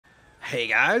Hey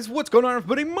guys, what's going on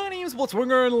everybody? My name is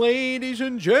Blitzwinger, and ladies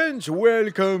and gents,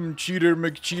 welcome Cheater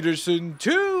McCheaterson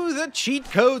to the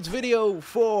cheat codes video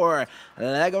for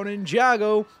LEGO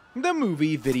Ninjago, the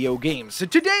movie video game. So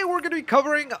today we're going to be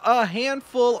covering a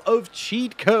handful of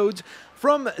cheat codes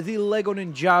from the LEGO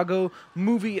Ninjago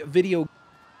movie video game.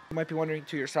 You might be wondering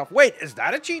to yourself, wait, is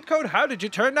that a cheat code? How did you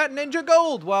turn that ninja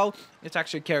gold? Well, it's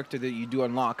actually a character that you do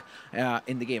unlock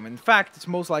in the game. In fact, it's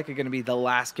most likely going to be the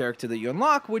last character that you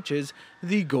unlock, which is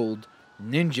the Gold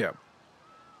Ninja.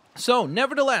 So,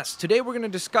 nevertheless, today we're going to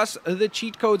discuss the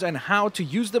cheat codes and how to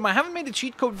use them. I haven't made a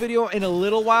cheat code video in a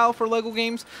little while for LEGO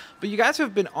games, but you guys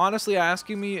have been honestly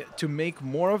asking me to make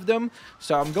more of them.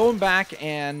 So I'm going back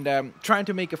and trying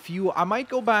to make a few. I might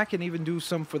go back and even do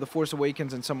some for The Force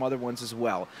Awakens and some other ones as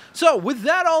well. So, with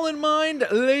that all in mind,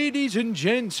 ladies and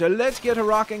gents, let's get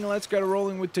rocking, let's get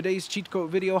rolling with today's cheat code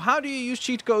video. How do you use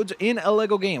cheat codes in a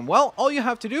LEGO game? Well, all you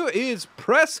have to do is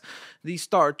press the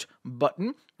start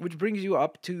button, which brings you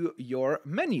up to your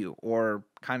menu, or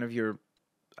kind of your,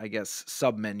 I guess,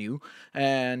 sub-menu.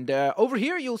 And over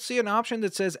here, you'll see an option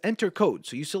that says Enter Code.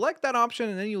 So you select that option,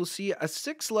 and then you'll see a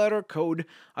 6-letter code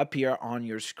appear on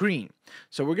your screen.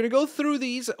 So we're going to go through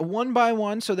these one by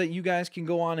one so that you guys can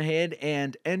go on ahead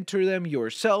and enter them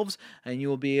yourselves, and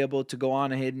you'll be able to go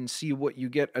on ahead and see what you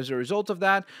get as a result of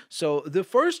that. So the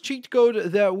first cheat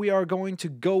code that we are going to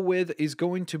go with is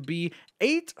going to be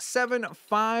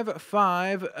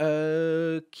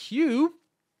 8755Q,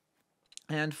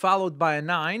 and followed by a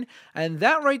 9, and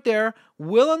that right there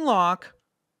will unlock,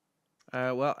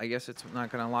 well, I guess it's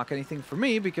not going to unlock anything for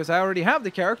me because I already have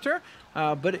the character,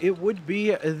 but it would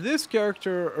be this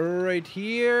character right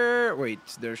here. Wait,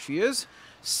 there she is.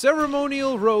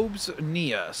 Ceremonial Robes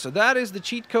Nya. So that is the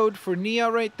cheat code for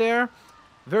Nya right there.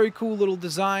 Very cool little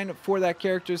design for that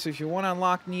character, so if you want to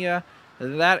unlock Nya,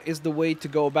 that is the way to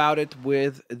go about it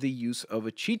with the use of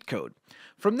a cheat code.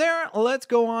 From there, let's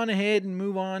go on ahead and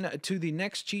move on to the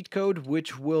next cheat code,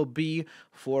 which will be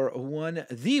for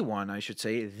the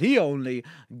only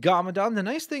Garmadon. The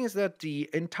nice thing is that the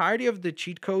entirety of the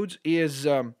cheat codes is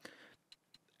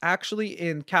actually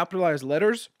in capitalized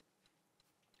letters.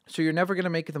 So you're never going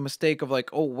to make the mistake of like,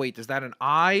 oh, wait, is that an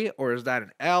I or is that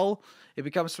an L? It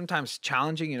becomes sometimes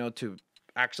challenging, to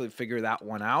actually figure that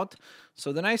one out.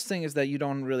 So the nice thing is that you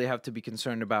don't really have to be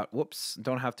concerned about,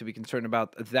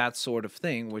 that sort of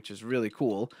thing, which is really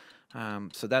cool.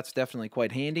 So that's definitely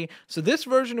quite handy. So this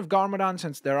version of Garmadon,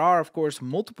 since there are, of course,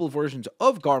 multiple versions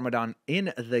of Garmadon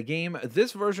in the game,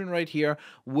 this version right here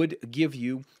would give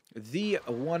you the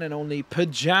one and only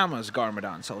Pajamas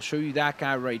Garmadon. So I'll show you that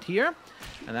guy right here.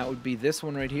 And that would be this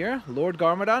one right here, Lord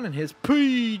Garmadon and his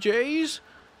PJs.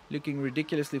 Looking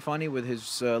ridiculously funny with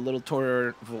his little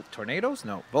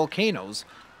volcanoes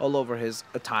all over his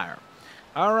attire.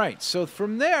 All right, so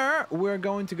from there, we're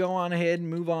going to go on ahead and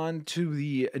move on to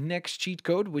the next cheat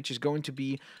code, which is going to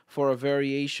be for a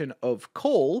variation of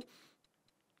coal.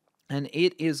 And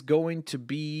it is going to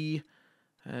be,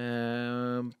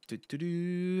 I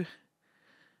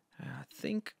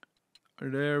think,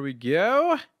 there we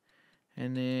go.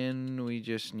 And then we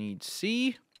just need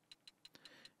C.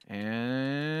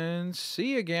 And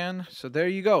C again. So there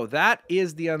you go. That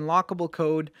is the unlockable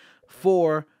code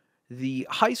for the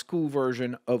high school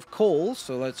version of Cole.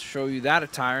 So let's show you that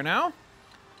attire now,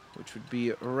 which would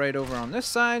be right over on this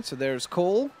side. So there's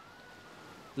Cole,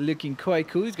 looking quite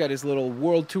cool. He's got his little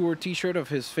World Tour t-shirt of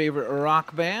his favorite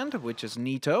rock band, which is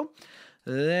Nito.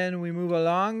 Then we move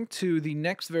along to the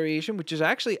next variation, which is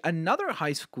actually another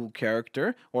high school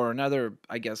character, or another,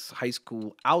 I guess, high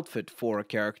school outfit for a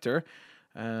character.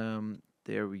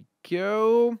 There we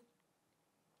go.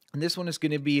 And this one is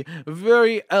going to be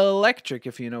very electric,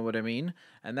 if you know what I mean.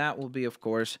 And that will be, of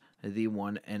course, the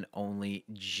one and only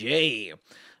Jay.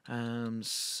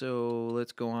 So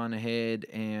let's go on ahead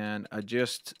and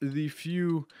adjust the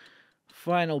few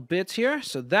final bits here.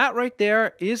 So that right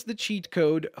there is the cheat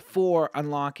code for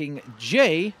unlocking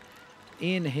Jay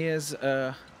in his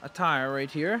attire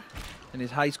right here. In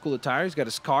his high school attire. He's got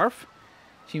a scarf.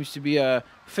 Seems to be a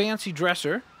fancy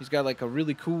dresser. He's got like a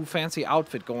really cool fancy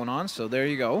outfit going on. So there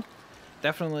you go.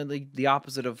 Definitely the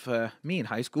opposite of me in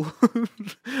high school.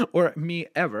 Or me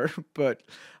ever. But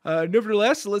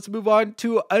nevertheless, let's move on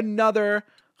to another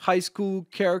high school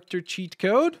character cheat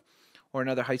code. Or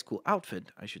another high school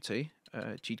outfit, I should say.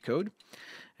 Cheat code.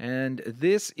 And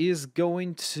this is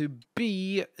going to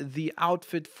be the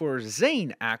outfit for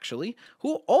Zane, actually,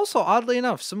 who also, oddly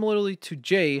enough, similarly to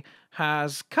Jay,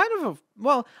 has kind of a,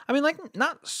 well, I mean, like,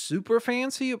 not super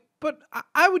fancy, but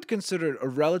I would consider it a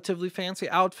relatively fancy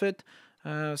outfit.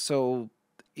 So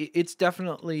it's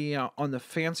definitely on the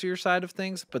fancier side of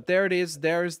things. But there it is.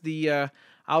 There's the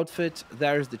outfit.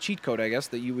 There's the cheat code, I guess,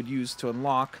 that you would use to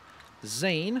unlock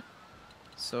Zane.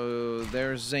 So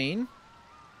there's Zane.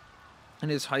 And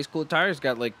his high school attire. He's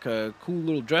got like cool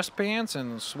little dress pants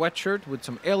and a sweatshirt with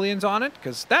some aliens on it,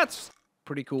 because that's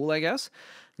pretty cool, I guess.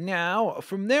 Now,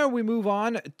 from there, we move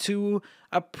on to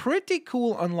a pretty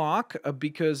cool unlock,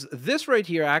 because this right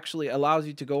here actually allows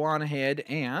you to go on ahead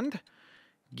and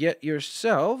get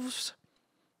yourselves...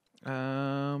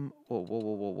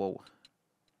 whoa.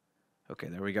 Okay,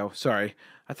 there we go. Sorry.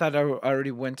 I thought I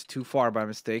already went too far by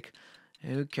mistake.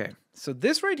 Okay, so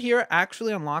this right here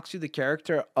actually unlocks you the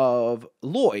character of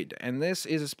Lloyd, and this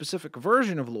is a specific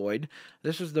version of Lloyd.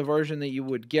 This is the version that you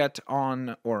would get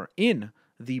on or in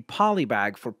the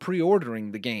Polybag for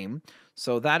pre-ordering the game.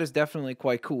 So that is definitely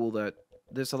quite cool that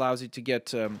this allows you to get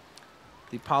the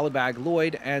Polybag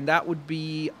Lloyd, and that would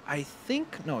be, I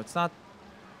think, no, it's not.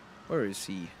 Where is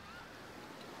he?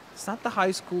 It's not the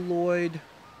high school Lloyd.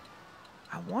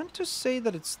 I want to say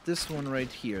that it's this one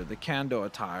right here, the Kando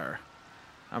attire.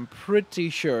 I'm pretty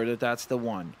sure that that's the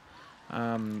one.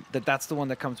 That's the one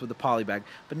that comes with the Polybag.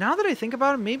 But now that I think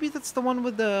about it, maybe that's the one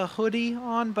with the hoodie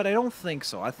on, but I don't think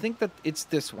so. I think that it's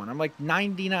this one. I'm like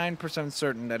 99%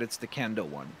 certain that it's the Kando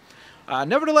one.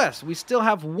 Nevertheless, we still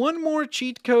have one more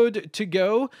cheat code to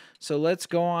go. So let's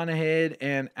go on ahead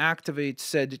and activate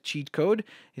said cheat code.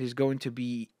 It is going to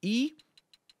be E,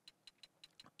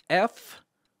 F.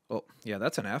 Oh, yeah,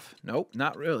 that's an F. Nope,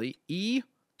 not really. E.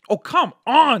 Oh, come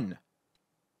on!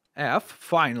 F,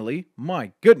 finally.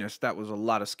 My goodness, that was a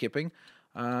lot of skipping.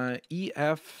 E,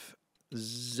 F,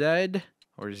 Z,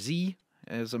 or Z,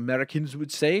 as Americans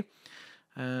would say.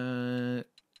 Z2.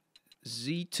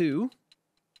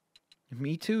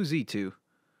 Me too, Z2.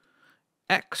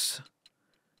 X.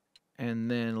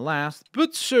 And then last,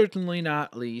 but certainly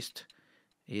not least,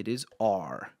 it is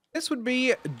R. This would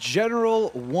be General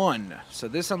 1. So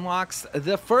this unlocks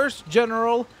the first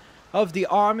general of the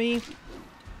army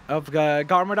of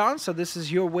Garmadon. So this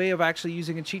is your way of actually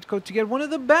using a cheat code to get one of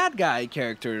the bad guy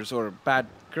characters or bad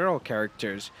girl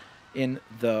characters in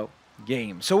the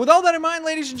game. So with all that in mind,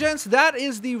 ladies and gents, that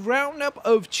is the roundup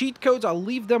of cheat codes. I'll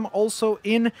leave them also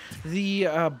in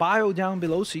the bio down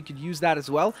below, so you could use that as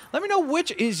well. Let me know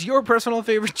which is your personal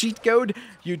favorite cheat code,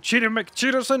 you cheater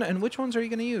McCheaterson, and which ones are you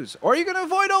going to use? Or are you going to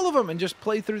avoid all of them and just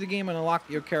play through the game and unlock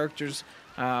your characters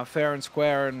fair and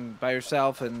square and by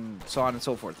yourself and so on and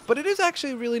so forth? But it is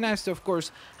actually really nice to, of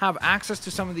course, have access to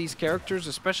some of these characters,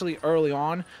 especially early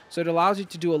on. So it allows you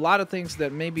to do a lot of things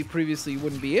that maybe previously you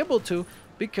wouldn't be able to,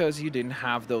 because you didn't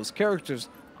have those characters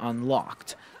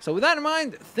unlocked. So with that in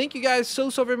mind, thank you guys so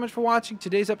very much for watching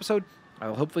today's episode.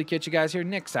 I'll hopefully catch you guys here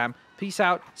next time. Peace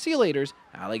out. See you laters,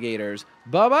 alligators.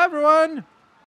 Bye-bye, everyone.